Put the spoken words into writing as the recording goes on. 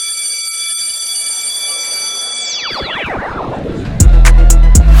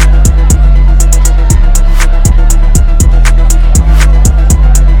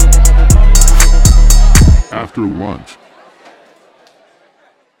after lunch.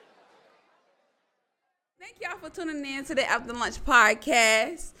 Thank y'all for tuning in to the After Lunch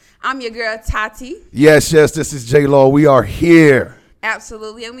podcast. I'm your girl, Tati. Yes, this is J-Law. We are here.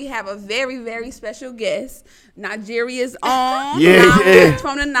 Absolutely. And we have a very, very special guest. Nigeria's own. Yeah.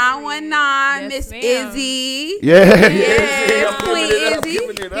 From the 919, Miss Izzy. Yeah. Yes, Queen Izzy.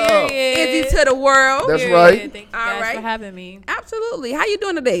 Izzy to the world. That's right. Thank you guys for having me. Absolutely. How you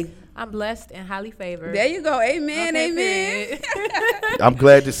doing today? I'm blessed and highly favored. There you go. Amen. Amen. I'm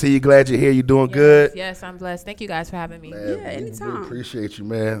glad to see you. Glad you're here. You doing good? Yes, I'm blessed. Thank you guys for having me. Man, anytime. We appreciate you,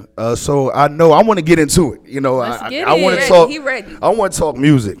 man. So I know I want to get into it. You know, I want to talk. He ready. I want to talk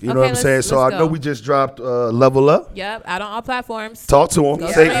music. You know what I'm saying? So I know we just dropped Level Up. Yep, out on all platforms. Talk to him. Go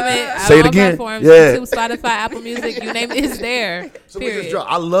Say it again. Platforms, yeah. YouTube, Spotify, Apple Music, you name it, it's there. So we just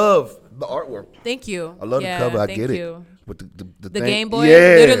dropped. I love the artwork. Thank you. I love the cover. I get you. it. With the Game Boy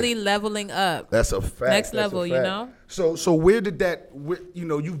is literally leveling up. That's a fact. Next level, you know? So where did that, you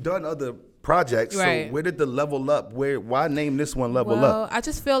know, you've done other projects. Right. So where did the Level Up, why name this one Level Up? Well, I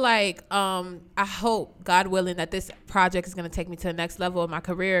just feel like I hope, God willing, that this project is going to take me to the next level of my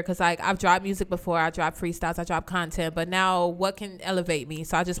career. Because like I've dropped music before, I dropped freestyles, I dropped content, but now what can elevate me?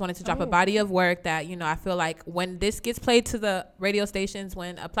 So I just wanted to drop a body of work that, you know, I feel like when this gets played to the radio stations,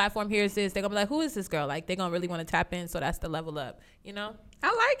 when a platform hears this, they're going to be like, who is this girl? Like they're going to really want to tap in. So that's the Level Up, you know? I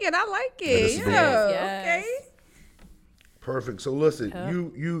like it. Yeah. Okay. Perfect. So listen,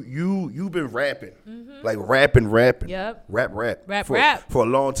 you've been rapping, like rapping. Yep. Rap for a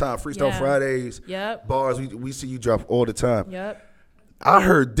long time. Freestyle Fridays. Yep. Bars. We see you drop all the time. Yep. I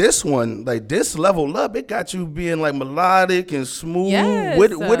heard this one, like this Level Up, it got you being like melodic and smooth. Yes.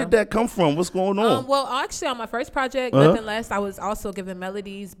 Where did that come from? What's going on? Well, actually, on my first project, Nothing Less, I was also giving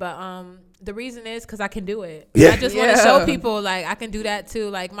melodies, but the reason is because I can do it. Yeah. I just want to show people like I can do that too.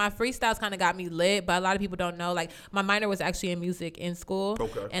 Like my freestyles kind of got me lit, but a lot of people don't know. Like my minor was actually in music in school,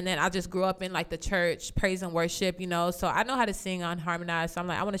 and then I just grew up in like the church, praise and worship, you know. So I know how to sing and harmonize. So I'm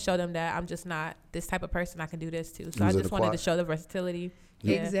like, I want to show them that I'm just not this type of person. I can do this too. So I just wanted to show the versatility.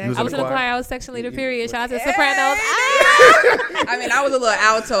 Yeah. Exactly. I was in the choir. I was section leader. Period. Shout out to the Sopranos. I mean, I was a little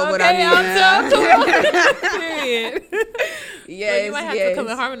alto, but I mean, period. Yes, so you might have to come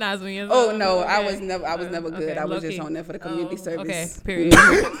and harmonize with me. Oh no, I was never good. I was just on there for the community service. Okay,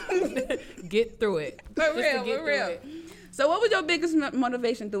 period. Get through it. For real. So, what was your biggest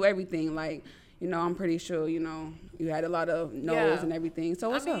motivation through everything? Like, you know, I'm pretty sure you know you had a lot of no's and everything. So,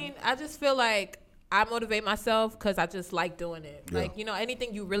 what's up? I just feel like I motivate myself because I just like doing it. Yeah. Like, you know,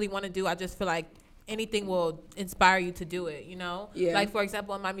 anything you really want to do, I just feel like anything will inspire you to do it, you know? Yeah. Like, for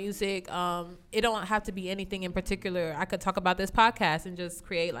example, in my music, it don't have to be anything in particular. I could talk about this podcast and just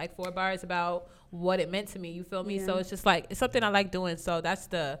create, like, 4 bars about what it meant to me. You feel me? Yeah. So it's just, like, it's something I like doing. So that's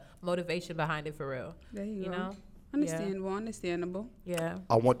the motivation behind it for real. There you go. Know? Understandable. Yeah.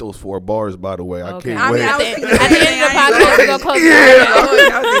 I want those 4 bars, by the way. Okay. I can't wait. At the end of the podcast, we're going to close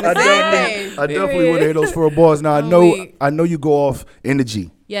I definitely want to hear those 4 bars. Now, I know you go off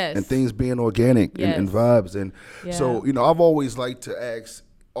energy. Yes. And things being organic and vibes. And so, you know, I've always liked to ask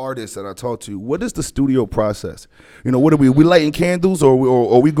artists that I talk to, what is the studio process? You know, what are we lighting candles or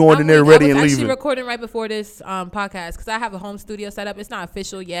are we going in there ready and leaving? I was actually recording right before this podcast because I have a home studio set up. It's not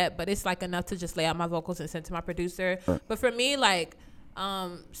official yet, but it's like enough to just lay out my vocals and send to my producer. But for me, like,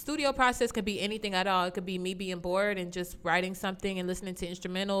 studio process could be anything at all. It could be me being bored and just writing something and listening to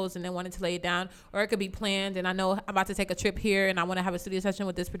instrumentals and then wanting to lay it down, or it could be planned and I know I'm about to take a trip here and I want to have a studio session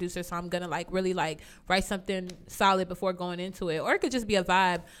with this producer, so I'm gonna like really like write something solid before going into it. Or it could just be a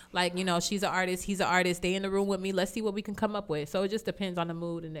vibe, like, you know, she's an artist, he's an artist, they in the room with me, let's see what we can come up with. So it just depends on the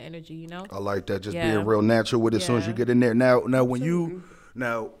mood and the energy, you know. I like that, just being real natural with it as soon as you get in there. Now when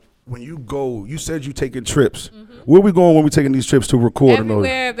you go, you said you taking trips. Where we going when we taking these trips to record?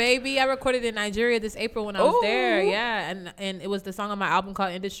 Everywhere, baby. I recorded in Nigeria this April when I was there. Yeah, and it was the song on my album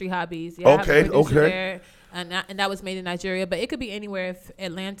called Industry Hobbies. Yeah, okay. There. And that was made in Nigeria, but it could be anywhere. If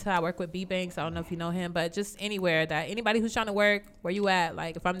Atlanta, I work with B Banks. I don't know if you know him, but just anywhere that anybody who's trying to work, where you at?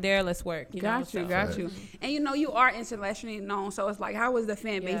 Like if I'm there, let's work. Got you. And you know you are internationally known, so it's like, how is the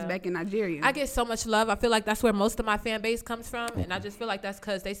fan base back in Nigeria? I get so much love. I feel like that's where most of my fan base comes from, and I just feel like that's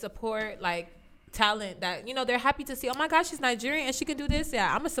because they support like talent that, you know, they're happy to see, oh my gosh, she's Nigerian and she can do this. Yeah,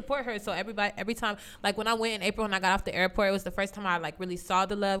 I'm gonna support her. So every time, like when I went in April and I got off the airport, it was the first time I like really saw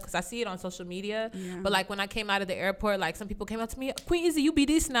the love, because I see it on social media. But like when I came out of the airport, like some people came up to me, Queen Izzy, you be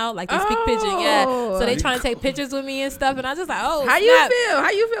this now, like they speak pidgin. Yeah, so they trying to take pictures with me and stuff, and I just like, oh, how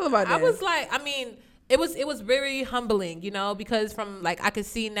you feel about that? I was like, I mean, it was very humbling, you know, because from like I could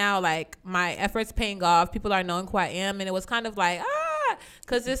see now like my efforts paying off, people are knowing who I am, and it was kind of like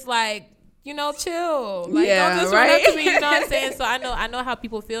because it's like chill. Like, don't just run up to me, you know what I'm saying? So I know how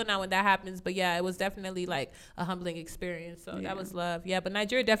people feel now when that happens. But yeah, it was definitely like a humbling experience. So that was love. Yeah, but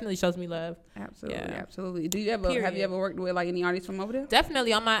Nigeria definitely shows me love. Absolutely. Have you ever worked with like any artists from over there?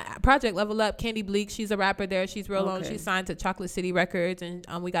 Definitely. On my project Level Up, Candy Bleak, she's a rapper there. She's real on. She's signed to Chocolate City Records, and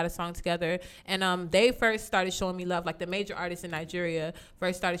we got a song together. And they first started showing me love. Like the major artists in Nigeria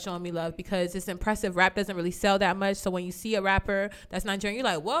first started showing me love because it's impressive. Rap doesn't really sell that much. So when you see a rapper that's Nigerian, you're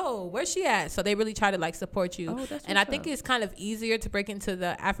like, whoa, where's she at? So they really try to like support you. And I think it's kind of easier to break into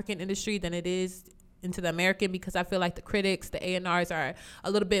the African industry than it is into the American, because I feel like the critics, the A&Rs are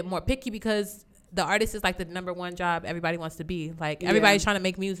a little bit more picky, because the artist is like the number one job everybody wants to be. Like everybody's trying to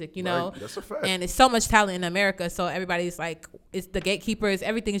make music, Right. That's a fact. And it's so much talent in America. So everybody's like, it's the gatekeepers.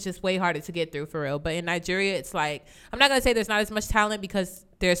 Everything is just way harder to get through for real. But in Nigeria, it's like, I'm not going to say there's not as much talent, because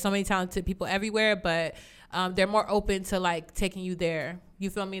there's so many talented people everywhere, but they're more open to like taking you there. You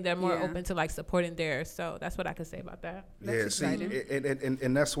feel me? They're more open to like supporting there. So that's what I could say about that. That's exciting.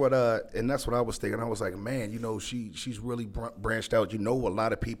 And that's what I was thinking. I was like, man, she's really branched out. A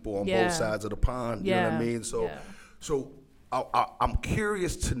lot of people on both sides of the pond. You know what I mean? So I'm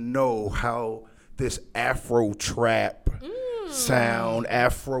curious to know how this Afro trap sound,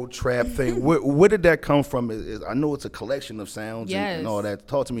 Afro trap thing. Where did that come from? I know it's a collection of sounds and all that.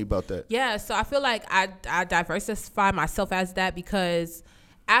 Talk to me about that. Yeah, so I feel like I diversify myself as that, because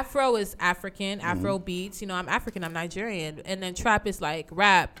Afro is African, Afro beats. I'm African, I'm Nigerian. And then trap is like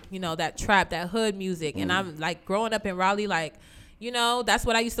rap, that trap, that hood music. And I'm like growing up in Raleigh, like, that's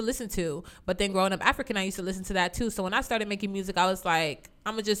what I used to listen to. But then growing up African, I used to listen to that too. So when I started making music, I was like,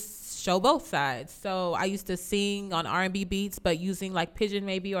 I'm going to just show both sides. So I used to sing on R&B beats, but using like pidgin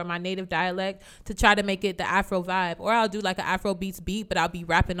maybe, or my native dialect, to try to make it the Afro vibe. Or I'll do like an Afro beats beat, but I'll be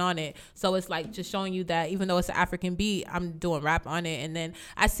rapping on it. So it's like just showing you that even though it's an African beat, I'm doing rap on it. And then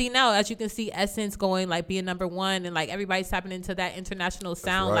I see now, as you can see, Essence going like being number one, and like everybody's tapping into that international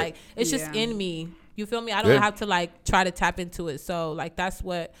sound. Right. Like it's just in me. You feel me? I don't have to like try to tap into it. So like that's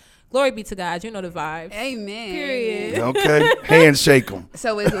what. Glory be to God. You know the vibes. Amen. Period. Okay. Handshake them.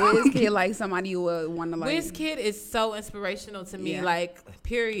 So is Wizkid like somebody you would want to like? Wizkid is so inspirational to me. Like,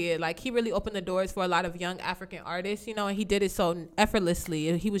 period. Like, he really opened the doors for a lot of young African artists, and he did it so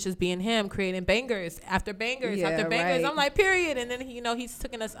effortlessly. He was just being him, creating bangers after bangers after bangers. Right. I'm like, period. And then, he's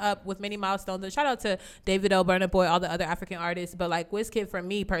taken us up with many milestones. And shout out to David O, Burna Boy, all the other African artists. But, like, Wizkid, for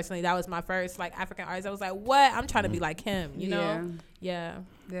me personally, that was my first, like, African artist. I was like, what? I'm trying to be like him, you know? Yeah.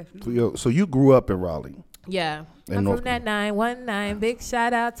 Definitely. So you grew up in Raleigh. Yeah. I'm from that 919. Big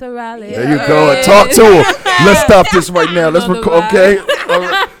shout out to Raleigh. There you go. Talk to her. Let's stop this right now. Let's record. Okay. All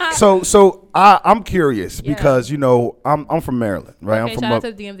right. So I'm curious because I'm from Maryland, right? Okay, I'm from shout out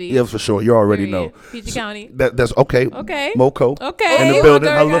to the DMV. Yeah, for sure. You already know. PG County. That's okay. Okay. Moco. Okay. In the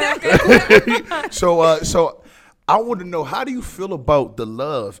building. So I want to know, how do you feel about the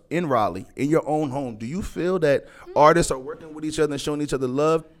love in Raleigh, in your own home? Do you feel that artists are working with each other and showing each other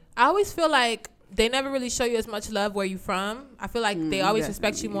love? I always feel like they never really show you as much love where you're from. I feel like they always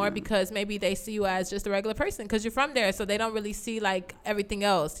respect you more because maybe they see you as just a regular person because you're from there. So they don't really see like everything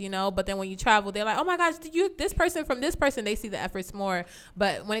else, But then when you travel, they're like, oh my gosh, this person from this person, they see the efforts more.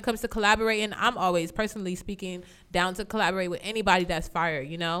 But when it comes to collaborating, I'm always, personally speaking, down to collaborate with anybody that's fire,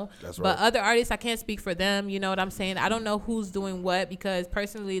 That's right. But other artists, I can't speak for them, you know what I'm saying? I don't know who's doing what because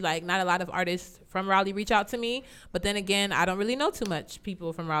personally, like, not a lot of artists from Raleigh reach out to me. But then again, I don't really know too much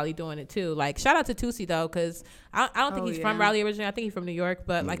people from Raleigh doing it too. Like, shout out to Tusi though, because I don't think he's from Raleigh originally. I think he's from New York,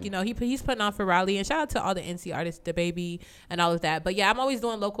 but like, he's putting on for Raleigh. And shout out to all the NC artists, the baby and all of that. But yeah, I'm always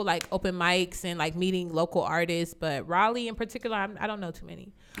doing local like open mics and like meeting local artists. But Raleigh in particular, I don't know too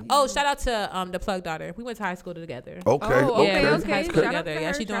many. Oh, shout out to the Plug daughter. We went to high school together. Okay. Yeah, we went to high school Shout together.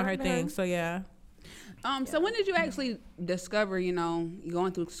 Yeah, she's doing her thing. So yeah. So when did you actually discover,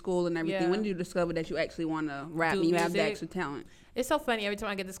 going through school and everything, when did you discover that you actually want to rap and you have the extra talent? It's so funny every time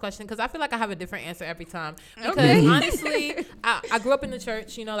I get this question because I feel like I have a different answer every time. Because honestly, I grew up in the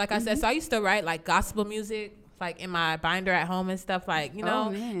church, like I said. So I used to write like gospel music, like in my binder at home and stuff, like,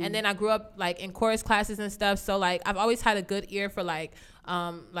 and then I grew up like in chorus classes and stuff. So like I've always had a good ear for like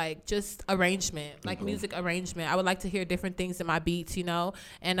just arrangement, like music arrangement. I would like to hear different things in my beats,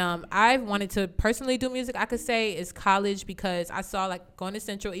 and I wanted to personally do music. I could say is college because I saw like going to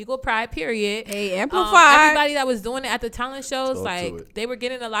Central Eagle Pride period. Hey, Amplify. Everybody that was doing it at the talent shows, they were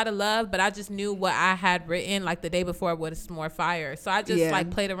getting a lot of love, but I just knew what I had written like the day before was more fire. So I just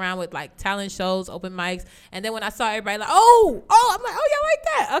like played around with like talent shows, open mics, and then when I saw everybody like, oh, I'm like, oh, y'all like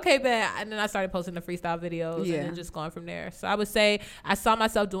that? Okay, bet. And then I started posting the freestyle videos and then just going from there. So I would say I saw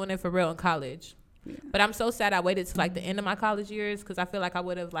myself doing it for real in college. But I'm so sad I waited to like the end of my college years because I feel like I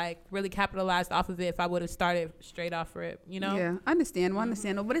would have like really capitalized off of it if I would have started straight off rip, you know? Yeah,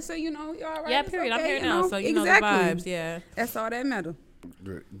 understandable. But it's so, you're all right. Yeah, period. Okay, I'm here now, so you know the vibes. Yeah. That's all that matters.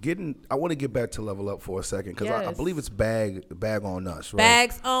 I want to get back to Level Up for a second because I believe it's bag on us, right?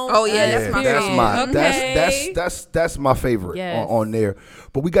 Bags on. Oh yeah, that's my favorite on there.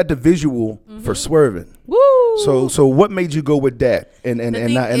 But we got the visual for Swerving. Woo! So what made you go with that and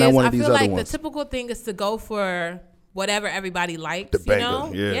not one of these other ones? I feel like the typical thing is to go for whatever everybody likes, the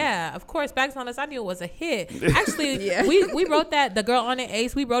banger, Yeah, of course. Bags on Us, I knew it was a hit. Actually, we wrote that, the girl on it,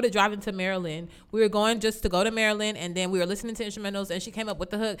 Ace, we wrote it driving to Maryland. We were going just to go to Maryland, and then we were listening to instrumentals, and she came up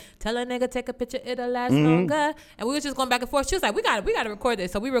with the hook, tell a nigga take a picture, it'll last longer. And we were just going back and forth. She was like, we got to record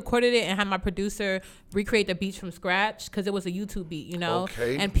this. So we recorded it and had my producer recreate the beats from scratch because it was a YouTube beat,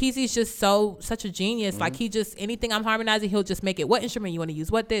 Okay. And PZ's just such a genius. Like, he just, anything I'm harmonizing, he'll just make it. What instrument you want to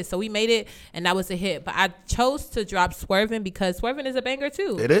use? What this? So we made it, and that was a hit. But I chose to drop Swerving because Swerving is a banger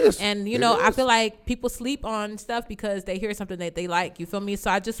too. It is. And I feel like people sleep on stuff because they hear something that they like. You feel me? So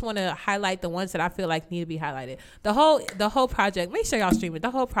I just want to highlight the ones that I feel like need to be highlighted. The whole project. Make sure y'all stream it.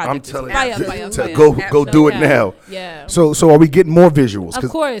 The whole project. I'm telling you. Go do it now. Yeah. So are we getting more visuals? Of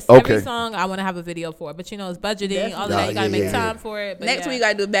course. Okay. Every song I want to have a video for, but it's budgeting. All of that. You gotta make time for it. But next week you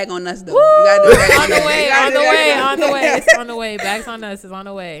gotta do it Back on Us though. Woo! You gotta do it on the way. It's on the way. Bags on Us is on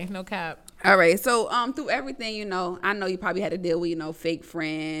the way. No cap. All right, so through everything, I know you probably had to deal with, fake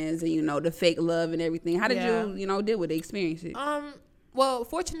friends and the fake love and everything. How did you, deal with the experience? Well,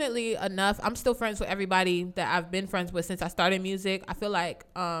 fortunately enough, I'm still friends with everybody that I've been friends with since I started music. I feel like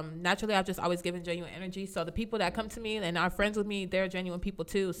naturally I've just always given genuine energy. So the people that come to me and are friends with me, they're genuine people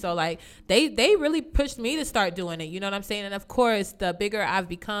too. So like they really pushed me to start doing it. You know what I'm saying? And of course, the bigger I've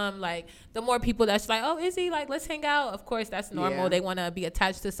become, like the more people that's like, oh, Izzy, like let's hang out. Of course, that's normal. Yeah. They want to be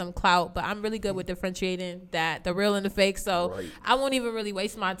attached to some clout, but I'm really good with differentiating that the real and the fake. So I won't even really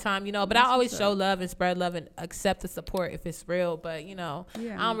waste my time, But I always show love and spread love and accept the support if it's real. But I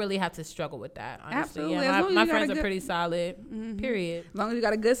don't really have to struggle with that, honestly. Absolutely. Yeah, my friends are pretty solid. Mm-hmm. Period. As long as you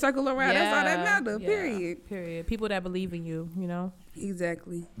got a good circle around, that's all that matters. Period. People that believe in you,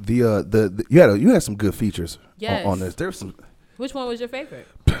 Exactly. The you had some good features on this. There's some. Which one was your favorite?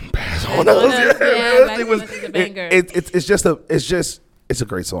 Bags on Us. It's a banger. It's a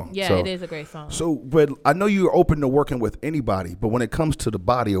great song. Yeah, so, it is a great song. So, but I know you're open to working with anybody, but when it comes to the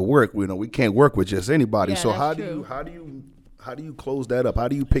body of work, we can't work with just anybody. So how do you close that up? How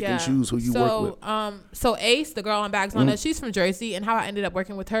do you pick and choose who you work with? So Ace, the girl on Bags on Us, she's from Jersey, and how I ended up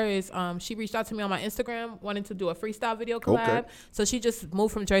working with her is she reached out to me on my Instagram wanting to do a freestyle video collab. Okay. So she just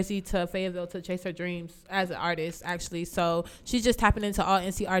moved from Jersey to Fayetteville to chase her dreams as an artist, actually. So she's just tapping into all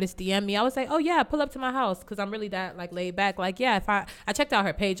NC artists DM me. I was like, oh yeah, pull up to my house because I'm really that like laid back. Like yeah, if I checked out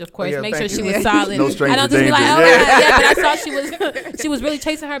her page, of course, make sure she was solid. No stranger I don't just be like, but I saw she was really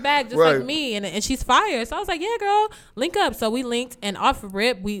chasing her bag just like me, and she's fire. So I was like, yeah, girl, link up. So we linked, and off of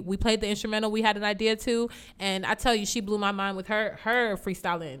rip, we played the instrumental. We had an idea too, and I tell you, she blew my mind with her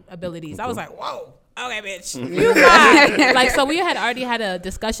freestyling abilities. I was like, whoa. Okay, bitch. You got like, so we had already had a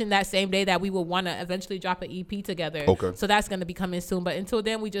discussion that same day that we would want to eventually drop an EP together. Okay. So that's going to be coming soon. But until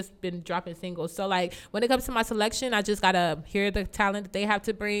then, we just been dropping singles. So like when it comes to my selection, I just got to hear the talent that they have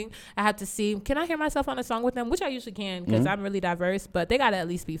to bring. I have to see, can I hear myself on a song with them? Which I usually can because I'm really diverse, but they got to at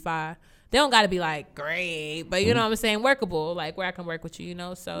least be fire. They don't got to be like great, but you know what I'm saying, workable, like where I can work with you,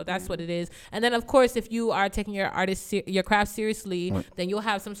 So that's what it is. And then of course, if you are taking your your craft seriously, then you'll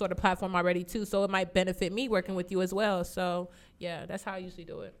have some sort of platform already too. So it might benefit me working with you as well. So yeah, that's how I usually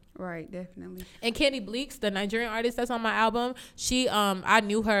do it. Right, definitely. And Candy Bleaks, the Nigerian artist that's on my album, she I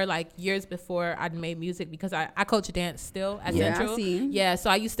knew her like years before I'd made music because I coach dance still at Central. Yeah, so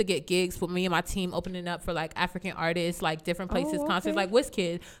I used to get gigs for me and my team opening up for like African artists, like different places, concerts like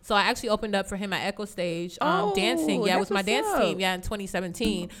WizKid. So I actually opened up for him at Echo Stage dancing, with my dance team, in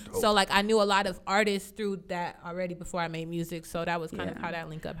 2017. So like I knew a lot of artists through that already before I made music. So that was kind of how that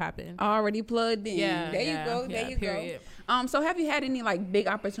link up happened. Already plugged in. Yeah, there you go. So have you had any like big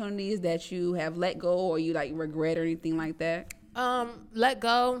opportunities that you have let go or you like regret or anything like that? Let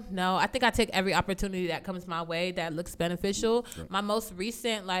go? No, I think I take every opportunity that comes my way that looks beneficial. My most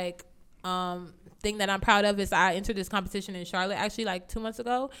recent thing that I'm proud of is I entered this competition in Charlotte actually like 2 months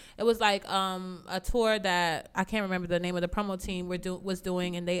ago. It was like a tour that I can't remember the name of the promo team was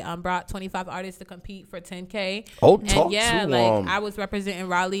doing, and they brought 25 artists to compete for $10K. I was representing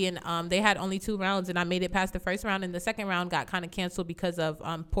Raleigh, and they had only 2 rounds, and I made it past the first round, and the second round got kind of canceled because of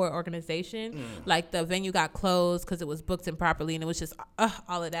poor organization. Like the venue got closed because it was booked improperly, and it was just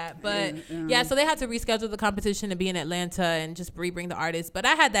all of that. But so they had to reschedule the competition to be in Atlanta and just bring the artists. But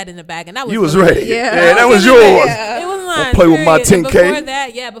I had that in the bag, and that was ready. Yeah, that was yours. It was mine. Don't play with my 10K. Before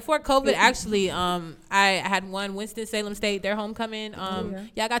that, before COVID, actually, I had won Winston-Salem State, their homecoming. I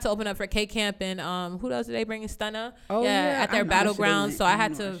got to open up for K-Camp and who else did they bring in? Stunna. At their battleground. So I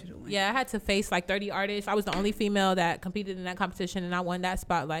had to face like 30 artists. I was the only female that competed in that competition, and I won that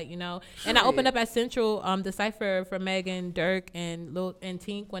spotlight, you know. And I opened up at Central, the Cypher for Megan, Dirk, and Lil and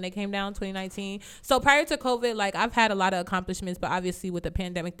Tink when they came down 2019. So prior to COVID, like I've had a lot of accomplishments, but obviously with the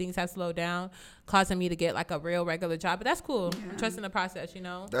pandemic, things have slowed down, causing me to get like a real regular job. But that's cool. I'm trusting the process, you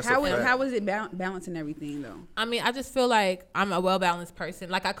know. How is it balancing everything though? I mean, I just feel like I'm a well-balanced person.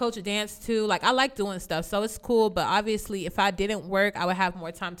 Like I coach a dance too. Like I like doing stuff, so it's cool. But obviously, if I didn't work, I would have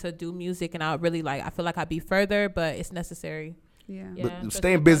more time to do music, and I would really I feel like I'd be further, but it's necessary. Yeah. But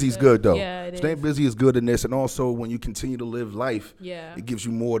staying busy is good though. Yeah, staying busy is good in this, and also when you continue to live life, it gives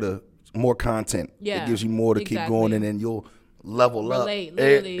you more content. It gives you more to keep going, and then you'll level relate, up.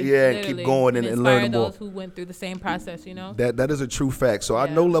 Literally, and keep going and learn more. Those who went through the same process, you know. That is a true fact. So I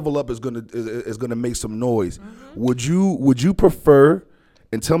know level up is gonna make some noise. Mm-hmm. Would you prefer,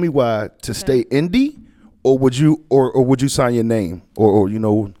 and tell me why, to stay indie? Or would you sign your name or you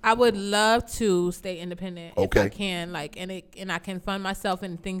know? I would love to stay independent if I can, and I can fund myself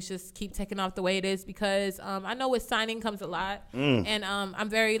and things just keep taking off the way it is, because I know with signing comes a lot, and I'm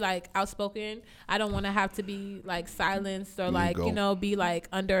very outspoken. I don't want to have to be silenced or be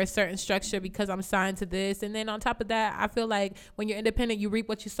under a certain structure because I'm signed to this. And then on top of that, I feel like when you're independent, you reap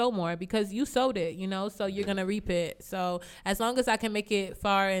what you sow more because you sowed it, you know. So you're gonna reap it. So as long as I can make it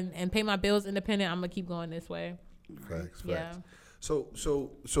far and pay my bills independent, I'm gonna keep going this way. Facts. Yeah. So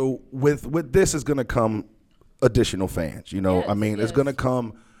with this is gonna come additional fans. You know, yes, I mean, it's gonna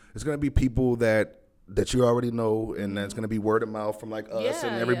be people that you already know, and that's gonna be word of mouth from us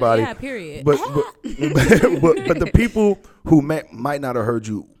and everybody. Yeah. Period. But but the people who might not have heard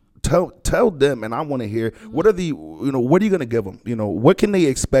you, tell them, and I want to hear what are what are you gonna give them? You know, what can they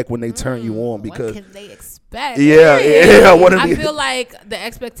expect when they turn you on? Because what can they expect? I feel like the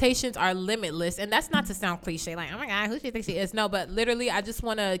expectations are limitless, and that's not to sound cliche, oh my God, who she think she is? No, but literally, I just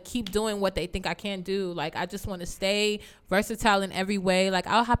want to keep doing what they think I can do. I just want to stay versatile in every way.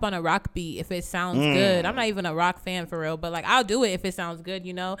 I'll hop on a rock beat if it sounds good. I'm not even a rock fan for real, but I'll do it if it sounds good,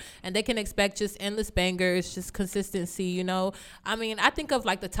 you know. And they can expect just endless bangers, just consistency, you know. I mean, I think of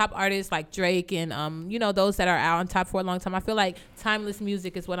the top artists like Drake and those that are out on top for a long time. I feel like timeless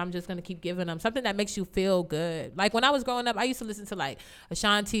music is what I'm just gonna keep giving them, something that makes you feel good. When I was growing up, I used to listen to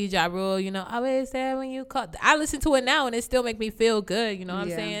Ashanti, Ja Rule, you know, always there when you call. I listen to it now and it still make me feel good, you know what I'm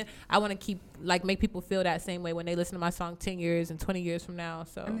saying? I want to keep make people feel that same way when they listen to my song 10 years and 20 years from now.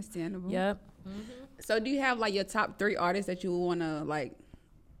 So understandable. Yep. Mm-hmm. So do you have your top 3 artists that you want to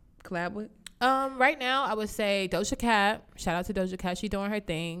collab with? Right now I would say Doja Cat. Shout out to Doja Cat, she doing her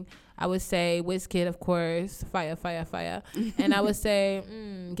thing. I would say Wizkid, of course. Fire. And I would say,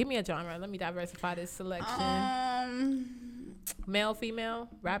 give me a genre. Let me diversify this selection. Male, female,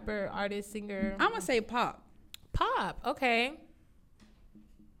 rapper, artist, singer. I'm going to say pop. Pop, okay.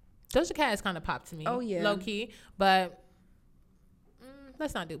 Doja Cat is kind of pop to me. Oh, yeah. Low key. But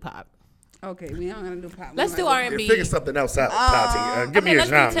let's not do pop. Okay, we aren't going to do pop. Let's do R&B. Figure something else out, Tati. Give me a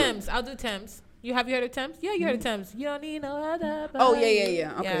genre. Let's do Thames. I'll do Thames. Have you heard of Thames? Yeah, you heard of Thames. You don't need no other. Oh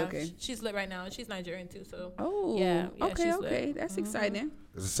yeah. Okay. She's lit right now, and she's Nigerian too. So yeah. Okay. She's lit. That's exciting.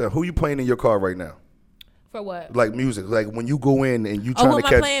 So who you playing in your car right now? For what? Music. When you go in and you trying to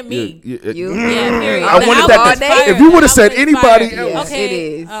catch. Oh, who am I playing? Me. You. Yeah. Period. I wanted that. If you would have said anybody else. Okay. It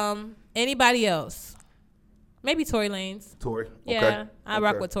is. Anybody else? Maybe Tory Lanez. Tory. Okay. Yeah, I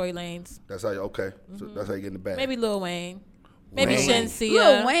rock with Tory Lanez. That's how you. Okay. So that's how you get in the bag. Maybe Lil Wayne. Maybe Shensia.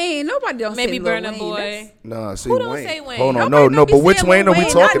 Lil Wayne. Nobody don't say Lil Wayne. Maybe Burna Boy. Nah, see, who don't say Wayne? Hold on. No. But which Wayne are we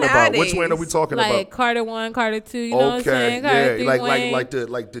talking about? Which Wayne are we talking about? Carter 1, Carter 2. You know what I'm saying? Carter 3 Wayne. like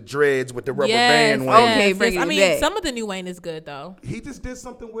the dreads with the rubber band Wayne. Okay, bring it back. Some of the new Wayne is good though. He just did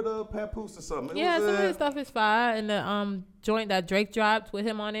something with Papoose or something. Some of his stuff is fire, and the joint that Drake dropped with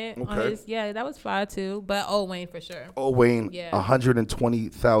him on it. Okay. That was fire too. But old Wayne for sure. Old Wayne,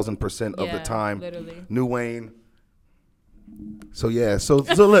 120,000% of the time. Literally. New Wayne. So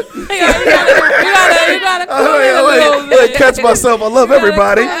look. You gotta catch myself. I love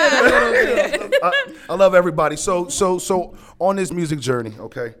everybody. I love everybody. So on this music journey,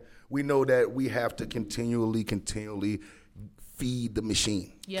 okay, we know that we have to continually feed the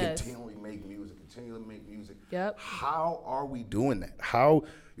machine. Yes. Continually make music. Yep. How are we doing that? How,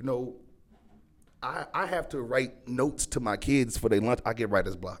 I have to write notes to my kids for their lunch. I get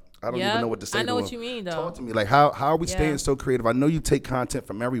writer's block. I don't even know what to say. I know what you mean, though. Talk to me. Like, how are we staying so creative? I know you take content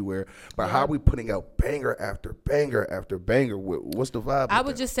from everywhere, but how are we putting out banger after banger after banger? What's the vibe? I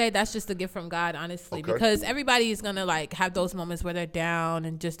would just say that's just a gift from God, honestly, because everybody is gonna like have those moments where they're down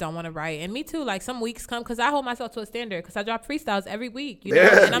and just don't want to write. And me too. Like some weeks come because I hold myself to a standard because I drop freestyles every week, you know,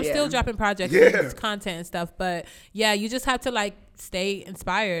 and I'm still dropping projects and content and stuff. But yeah, you just have to like stay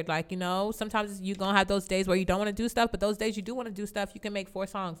inspired. Like, you know, sometimes you're gonna have those days where you don't want to do stuff, but those days you do want to do stuff, you can make 4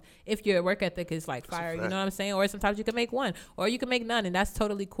 songs if your work ethic is like fire, you know what I'm saying? Or sometimes you can make 1 or you can make none, and that's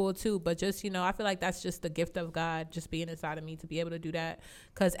totally cool too. But just, you know, I feel like that's just the gift of God just being inside of me to be able to do that,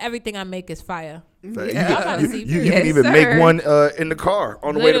 because everything I make is fire. You can even make one in the car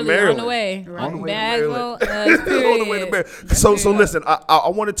on the way to Maryland. On the way. On the way to Maryland. So listen, I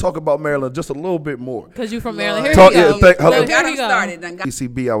want to talk about Maryland just a little bit more. Because you from Maryland. Here we go. Here we go.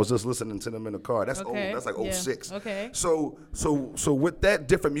 ECB, I was just listening to them in the car. That's old. That's like 06. Okay. So with that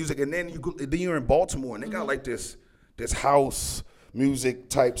different music, and then you're in Baltimore, and they got like this house music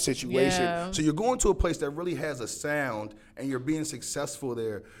type situation. Yeah. So you're going to a place that really has a sound, and you're being successful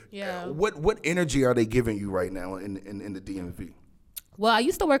there. Yeah. What energy are they giving you right now in the DMV? Well, I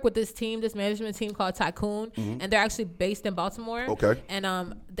used to work with this management team called Tycoon, and they're actually based in Baltimore. Okay.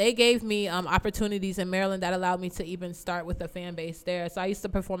 And they gave me opportunities in Maryland that allowed me to even start with a fan base there. So I used to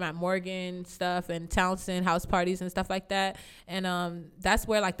perform at Morgan stuff and Townsend house parties and stuff like that. And that's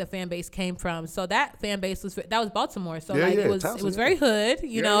where like the fan base came from. So that fan base was Baltimore. So it was very hood,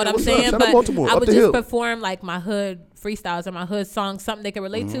 you know what I'm saying? But I would just perform like my hood freestyles or my hood songs, something they can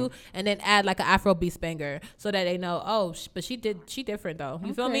relate to, and then add like an Afro beats banger so that they know, but she different though.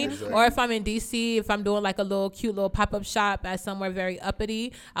 You feel me? Exactly. Or if I'm in DC, if I'm doing like a cute little pop-up shop at somewhere very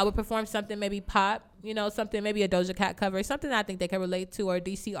uppity, I would perform something maybe pop, you know, something maybe a Doja Cat cover, something I think they can relate to, or a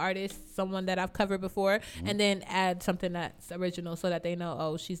DC artist, someone that I've covered before, and then add something that's original so that they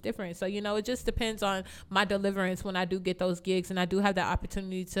know, she's different. So, you know, it just depends on my deliverance when I do get those gigs, and I do have that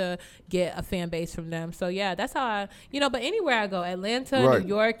opportunity to get a fan base from them. So yeah, that's how I, you know, but anywhere I go, Atlanta, New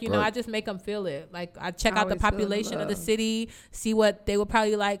York, you know, I just make them feel it. Like I check out the population of the city, see what they would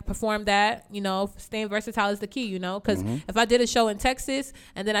probably like, perform that, you know, staying versatile is the key, you know, because if I did a show in Texas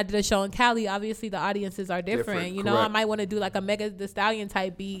and then I did a show in Cali, obviously the audiences are different. You know, I might want to do like a Megan Thee Stallion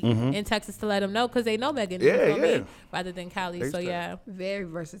type beat in Texas to let them know, because they know Megan, you know me, rather than Cali. So yeah, very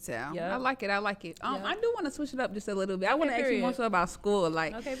versatile. I like it. I do want to switch it up just a little bit. I want to ask you more so about school.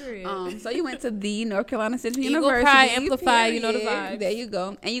 Like, so you went to the North Carolina Central University. Pride, Amplify, you know the vibes. There you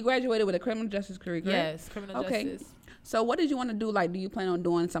go. And you graduated with a criminal justice career, correct? Yes, criminal justice. So what did you want to do? Like, do you plan on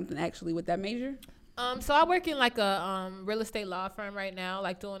doing something actually with that major? So I work in like a real estate law firm right now,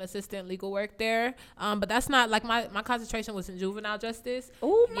 like doing assistant legal work there. But that's not like my concentration was in juvenile justice.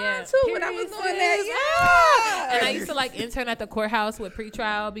 Oh, mine too. When I was doing that, And I used to like intern at the courthouse with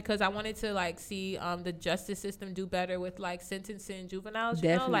pretrial because I wanted to like see the justice system do better with like sentencing juveniles.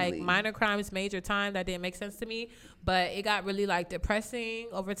 You know, like minor crimes, major time. That didn't make sense to me, but it got really like depressing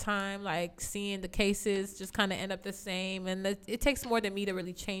over time. Like seeing the cases just kind of end up the same, and it takes more than me to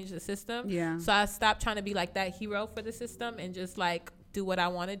really change the system. Yeah. So I stopped trying to be like that hero for the system and just like do what I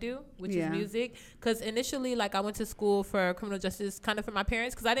want to do, which is music. Because initially, like, I went to school for criminal justice kind of for my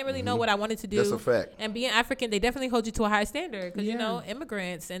parents because I didn't really know what I wanted to do. That's a fact. And being African, they definitely hold you to a high standard because, you know,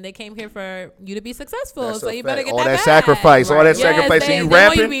 immigrants, and they came here for you to be successful. That's so you better get all that sacrifice. All that sacrifice. And you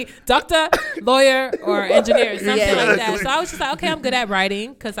rapping? They want you to be doctor, lawyer, or engineer, something like that. So I was just like, okay, I'm good at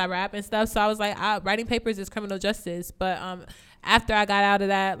writing because I rap and stuff. So I was like, writing papers is criminal justice. But after I got out of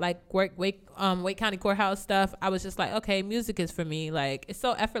that, like Wake County Courthouse stuff, I was just like, okay, music is for me. Like, it's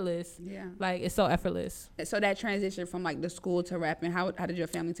so effortless. Yeah. Like, it's so effortless. So that transition from like the school to rapping, how did your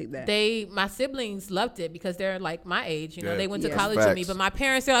family take that? My siblings loved it because they're like my age. You know, they went to college with me. But my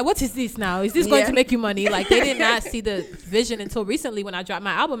parents, they're like, what is this now? Is this going to make you money? Like, they did not see the vision until recently when I dropped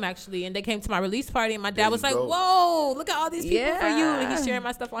my album, actually. And they came to my release party, and my dad was like, whoa, look at all these people for you. And he's sharing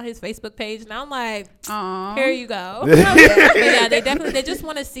my stuff on his Facebook page. And I'm like, here you go. Yeah, they just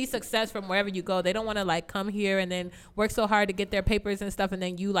want to see success from wherever you go. They don't want to like come here and then work so hard to get their papers and stuff, and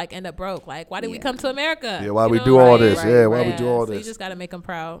then you like end up broke. Like, why did we come to America? Yeah, why we do all this? Yeah, why we do all this? So you just got to make them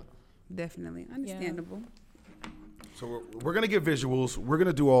proud. Definitely understandable. So we're going to get visuals. We're going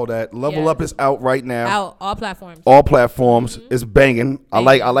to do all that. Level Up is out right now. Out, all platforms. All platforms. It's banging. I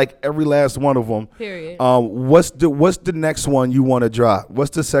like every last one of them. Period. What's the next one you want to drop? What's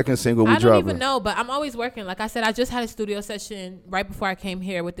the second single we dropping? I don't even know, but I'm always working. Like I said, I just had a studio session right before I came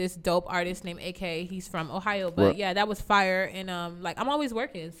here with this dope artist named AK. He's from Ohio, but yeah, that was fire. And like I'm always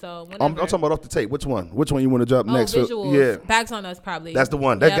working. So I'm talking about off the tape. Which one you want to drop next? Visuals. Bags on Us probably. That's the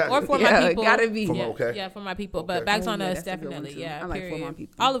one. Or for my people. Gotta be. Okay. Yeah, for my people. But Bags on on Us, definitely. Yeah, I like For My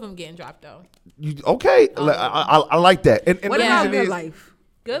People. All of them getting dropped though. Okay, I like that. And what about Good Life?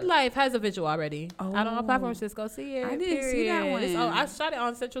 Good Life has a visual already. Out on all platforms. Just go see it. I didn't see that one. I shot it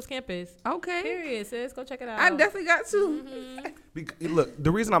on Central's campus. Okay. Period, sis. Go check it out. I definitely got to. Look,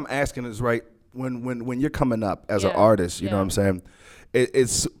 the reason I'm asking is right when you're coming up as an artist, you know what I'm saying?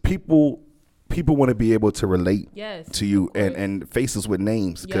 It's people want to be able to relate to you and faces with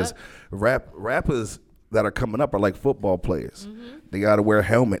names because rappers that are coming up are like football players. They got to wear a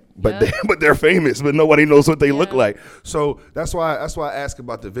helmet, but they're famous, but nobody knows what they look like. So that's why I ask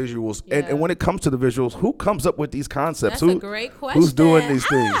about the visuals. And when it comes to the visuals, who comes up with these concepts? That's a great question. Who's doing these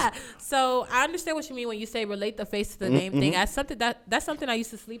things? So I understand what you mean when you say relate the face to the name thing. That's something I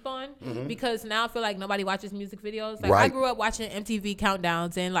used to sleep on because now I feel like nobody watches music videos. Like I grew up watching MTV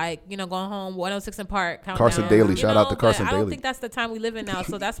countdowns and going home 106 and Park countdown. Carson Daly, shout out to Carson Daly. I don't think that's the time we live in now.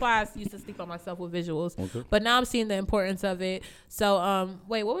 So that's why I used to sleep on myself with visuals. Okay. But now I'm seeing the importance of it. So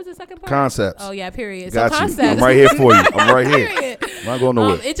wait, what was the second part? Concepts. Oh yeah, period. Got so you. Concepts. I'm right here for you. I'm right here. I'm not going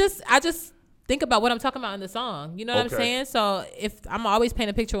nowhere. I just think about what I'm talking about in the song. You know what I'm saying? So if I'm always painting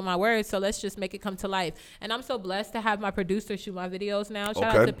a picture with my words, so let's just make it come to life. And I'm so blessed to have my producer shoot my videos now.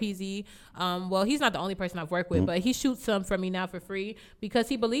 Shout out to PZ. Well, he's not the only person I've worked with, but he shoots some for me now for free because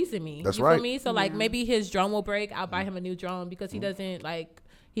he believes in me. That's you right. feel me? So like maybe his drone will break. I'll buy him a new drone because he doesn't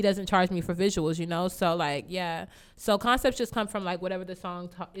charge me for visuals, So So concepts just come from like whatever the song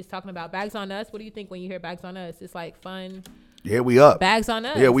is talking about. Bags on Us. What do you think when you hear Bags on Us? It's like fun. Yeah, we up. Bags on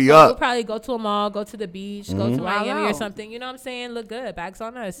Us. Yeah, we up. We'll probably go to a mall, go to the beach, go to Miami or something. You know what I'm saying? Look good. Bags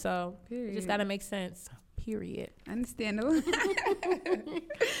on Us. So it just got to make sense. Period. Understandable.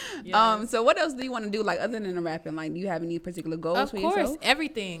 So what else do you want to do, like other than the rapping? Like, do you have any particular goals for yourself? Of course,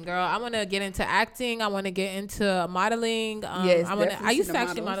 everything, girl. I want to get into acting. I want to get into modeling. Yes, I used to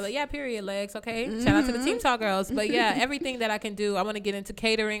actually model. Yeah, period. Legs. Okay. Shout out to the Team Talk girls. But yeah, everything that I can do. I want to get into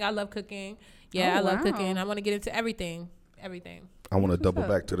catering. I love cooking. Yeah, I love cooking. I want to get into everything. I want to double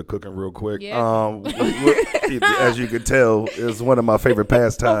back to the cooking real quick. Yeah. As you can tell, it's one of my favorite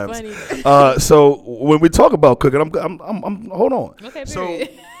pastimes. So when we talk about cooking, I'm hold on. Okay, period.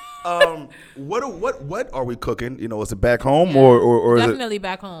 So what are we cooking? Is it back home or definitely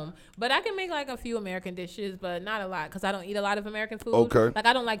back home? But I can make like a few American dishes, but not a lot because I don't eat a lot of American food. Okay. Like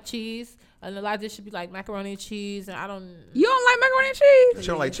I don't like cheese, and a lot of this should be like macaroni and cheese, and I don't. You don't like macaroni and cheese? You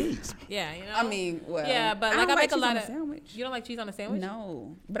don't like cheese? Yeah, I mean, well. Yeah, but I make a lot of sandwich. You don't like cheese on a sandwich?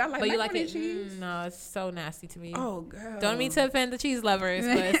 No, but I like macaroni and cheese. No, it's so nasty to me. Oh girl. Don't mean to offend the cheese lovers,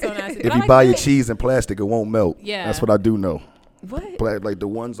 but it's so nasty. If you buy your cheese in plastic, it won't melt. Yeah, that's what I do know. What? Like the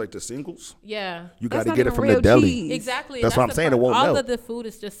ones like the singles? Yeah. You got to get it from the deli. Cheese. Exactly. That's what I'm saying. It won't melt. All of the food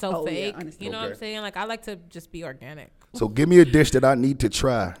is just so fake. Yeah, you know what I'm saying? Like I like to just be organic. So give me a dish that I need to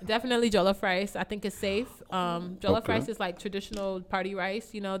try. Definitely jollof rice. I think it's safe. Jollof rice is like traditional party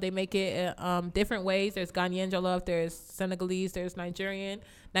rice. They make it different ways. There's Ghanaian jollof. There's Senegalese. There's Nigerian.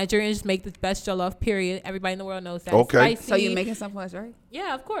 Nigerians make the best jollof, period. Everybody in the world knows that. Okay. Spicy. So you're making some for us, right?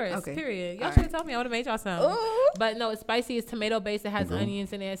 Yeah, of course. Okay. Period. Y'all should have told me. I would have made y'all some. Ooh. But no, it's spicy. It's tomato based. It has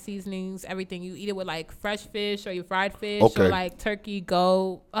onions in it, seasonings, everything. You eat it with like fresh fish or you fried fish or like turkey,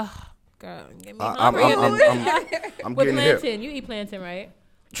 goat. Ugh, girl, get me hungry. I'm with getting plantain. here. You eat plantain, right?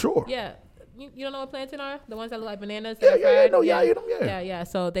 Sure. Yeah. You don't know what plantain are? The ones that look like bananas? Yeah, I know. Yeah, I eat them, Yeah.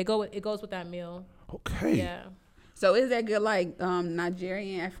 So it goes with that meal. Okay. Yeah. So is that good, like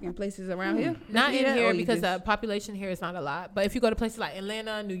Nigerian, African places around here? Not in here because the population here is not a lot. But if you go to places like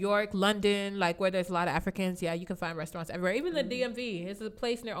Atlanta, New York, London, like where there's a lot of Africans, yeah, you can find restaurants everywhere. Even the DMV. There's a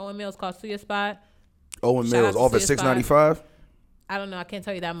place near Owen Mills called Suya Spot. Owen Mills, off at 695? I don't know. I can't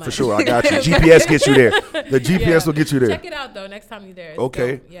tell you that much. For sure, I got you. GPS gets you there. The GPS will get you there. Check it out though. Next time you're there.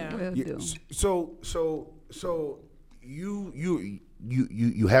 Okay. Dope. Yeah. So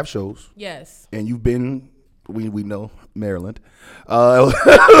you have shows. Yes. And you've been. We know Maryland, as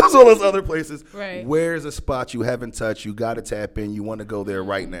well as other places. Right. Where's a spot you haven't touched? You got to tap in. You want to go there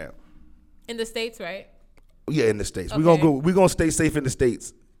right now. In the States, right? Yeah, in the States. Okay. We're gonna stay safe in the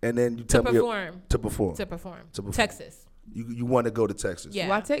States, and then you tell me to perform. Texas. You want to go to Texas? Yeah.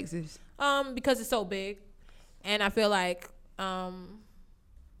 Why Texas? Because it's so big, and I feel like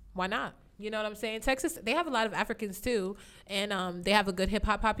why not? You know what I'm saying? Texas, they have a lot of Africans too, and they have a good hip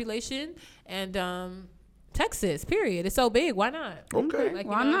hop population, and Texas, period. It's so big. Why not? Okay. Like,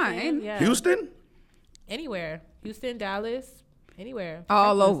 why not? Yeah. Houston? Anywhere. Houston, Dallas, anywhere.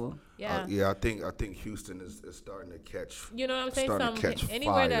 All Texas. over. Yeah. Yeah, I think Houston is starting to catch. You know what I'm saying?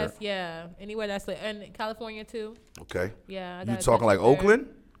 Anywhere that's like, and California too. Okay. Yeah. You talking like Oakland?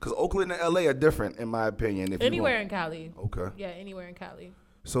 Because Oakland and LA are different, in my opinion. Anywhere in Cali. Okay. Yeah, anywhere in Cali.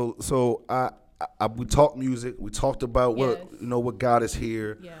 So I we talked music. We talked about Yes. what God is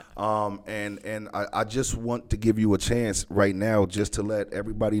here. Yeah. And I just want to give you a chance right now, just to let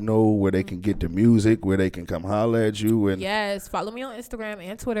everybody know where they can get the music, where they can come holler at you. And yes, follow me on Instagram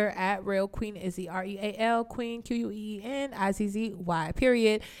and Twitter at Real Queen Izzy, REAL Queen QUEEN IZZY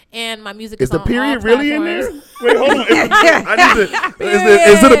period. And my music is the on period all really in there? platforms. Wait, hold on.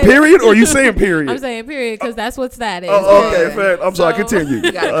 Is it a period, or are you saying period? I'm saying period because that's what that is. Oh, okay, fair. I'm sorry. Continue.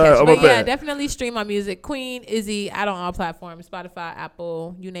 But yeah, definitely stream my music. Queen Izzy out on all platforms: Spotify,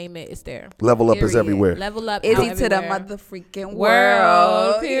 Apple, you name it, it's there. Level Up is everywhere. Level Up Izzy to the everywhere. motherfreaking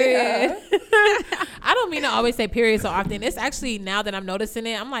world. Period. I don't mean to always say period so often. It's actually, now that I'm noticing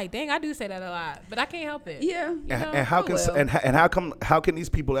it, I'm like, dang, I do say that a lot, but I can't help it. Yeah. And how can these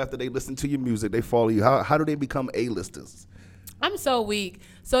people, after they listen to your music, they follow you? How do they become A-listers? I'm so weak.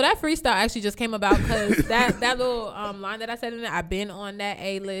 So that freestyle actually just came about because that little line that I said in it, I've been on that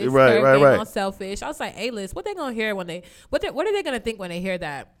A-list. Right. On Selfish. I was like, A-list, what they gonna hear when they, what are they gonna think when they hear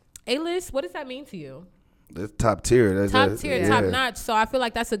that? A-list, what does that mean to you? It's top tier. Top notch. So I feel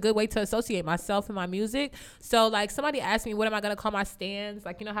like that's a good way to associate myself and my music. So like somebody asked me, what am I gonna call my stands?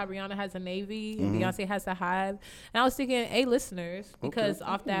 Like, you know how Rihanna has a Navy and Beyonce has the Hive, and I was thinking A-listeners because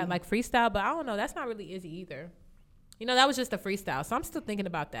off that like freestyle. But I don't know, that's not really Izzy either. You know, that was just a freestyle. So I'm still thinking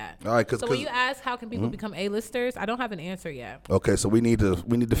about that. All right, so when you ask how can people become A-listers, I don't have an answer yet. Okay, so we need to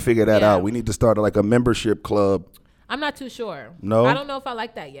figure that out. We need to start like a membership club. I'm not too sure. No? I don't know if I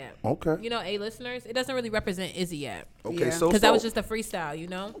like that yet. Okay. You know, A-listeners, it doesn't really represent Izzy yet. Okay, Yeah. so Because that was just a freestyle, you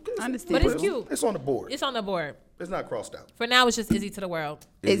know? Okay, I understand. But it's cute. It's on the board. It's on the board. It's not crossed out. For now, it's just Izzy to the world.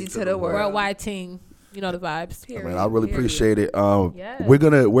 Izzy to the world. Worldwide team. You know the vibes. Period. Man, I really appreciate it. Yes. We're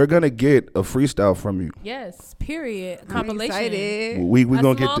gonna get a freestyle from you. Yes. Period. I'm Compilation. excited. We A gonna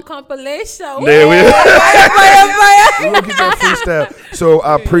small get compilation. there. We gonna get that freestyle. So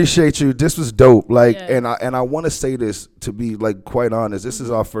I appreciate you. This was dope. Like, Yes. and I want to say this, to be like quite honest. This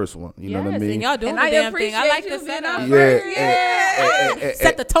is our first one. You know what I mean? And y'all doing And the I damn thing. I like appreciate the you being setup. our Yeah.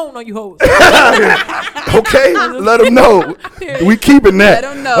 Set the tone on you hoes. Okay, let them know. We keeping Let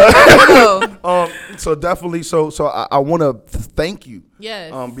that. them know. Let them know. So definitely. So I want to thank you.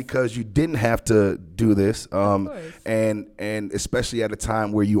 Yes. Because you didn't have to do this. Of course. And especially at a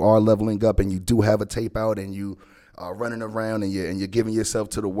time where you are leveling up and you do have a tape out and you are running around and you're giving yourself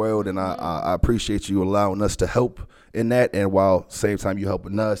to the world. And I appreciate you allowing us to help in that. And while same time you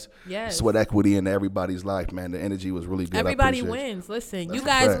helping us, Yes. sweat equity into everybody's life, man. The energy was really good. Everybody wins. Listen, you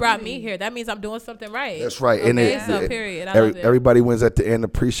guys brought me here. That means I'm doing something right. That's right. Okay, And so period. I love it. everybody wins at the end.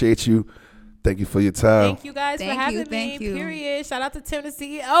 Appreciate you. Thank you for your time. Thank you guys for Thank having you, me. thank you. Period. Shout out to Tim, the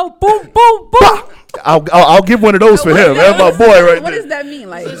CEO. Boom, boom, boom. I'll give one of those for him. That's my boy right What there. does that mean?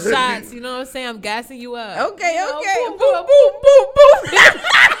 Like, Some shots. You know what I'm saying? I'm gassing you up. okay, You know, okay. boom, Boom, boom, boom, boom.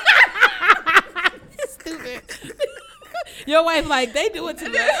 Stupid. Your wife like, they do it to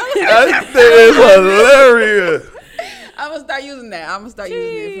me. That thing is hilarious. I'm gonna start using that. I'm gonna start using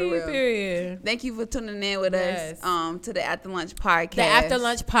it for real. Period. Thank you for tuning in with Yes. us to the After Lunch podcast. The After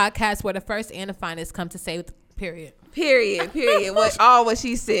Lunch podcast where the first and the finest come to say period. Period. what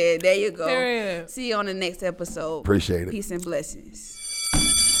she said. There you go. Period. See you on the next episode. Appreciate it. Peace and blessings.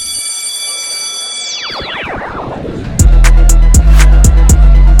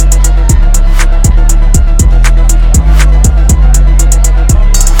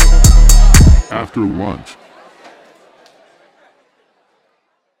 After Lunch.